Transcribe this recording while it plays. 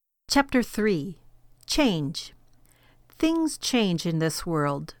Chapter 3. Change. Things change in this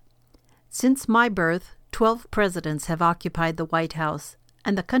world. Since my birth, 12 presidents have occupied the White House,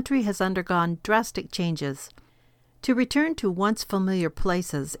 and the country has undergone drastic changes. To return to once familiar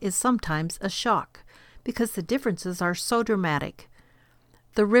places is sometimes a shock, because the differences are so dramatic.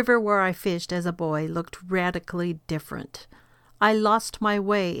 The river where I fished as a boy looked radically different. I lost my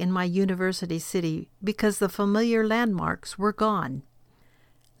way in my university city because the familiar landmarks were gone.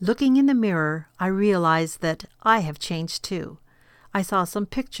 Looking in the mirror, I realized that I have changed too. I saw some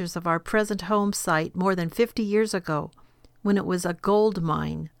pictures of our present home site more than 50 years ago, when it was a gold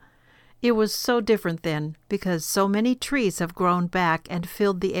mine. It was so different then because so many trees have grown back and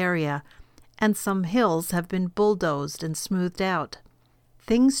filled the area, and some hills have been bulldozed and smoothed out.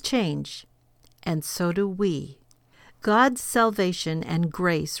 Things change, and so do we. God's salvation and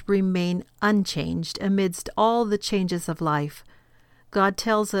grace remain unchanged amidst all the changes of life. God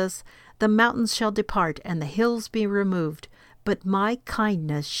tells us, "The mountains shall depart and the hills be removed, but my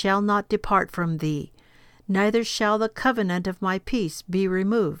kindness shall not depart from thee, neither shall the covenant of my peace be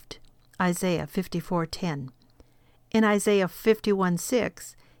removed." Isaiah 54:10. In Isaiah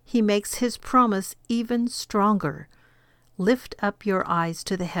 51:6, he makes his promise even stronger. "Lift up your eyes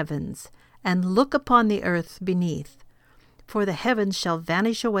to the heavens, and look upon the earth beneath. For the heavens shall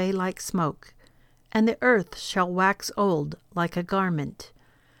vanish away like smoke, and the earth shall wax old like a garment.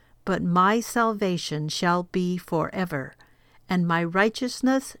 But my salvation shall be forever, and my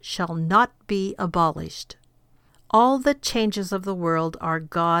righteousness shall not be abolished." All the changes of the world are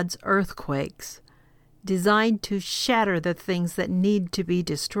God's earthquakes, designed to shatter the things that need to be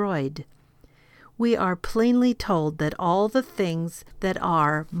destroyed. We are plainly told that all the things that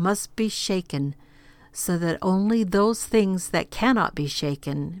are must be shaken, so that only those things that cannot be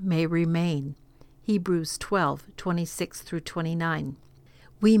shaken may remain. Hebrews 12:26-29.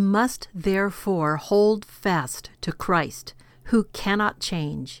 We must therefore hold fast to Christ, who cannot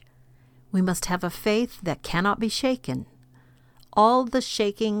change. We must have a faith that cannot be shaken. All the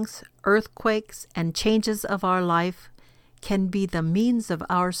shakings, earthquakes, and changes of our life can be the means of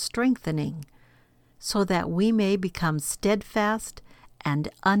our strengthening, so that we may become steadfast and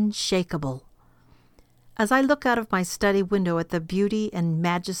unshakable. As I look out of my study window at the beauty and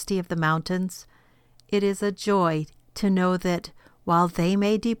majesty of the mountains, it is a joy to know that while they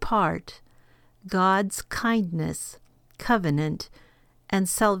may depart, God's kindness, covenant, and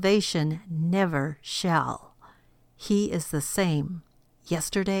salvation never shall. He is the same,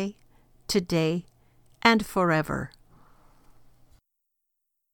 yesterday, today, and forever.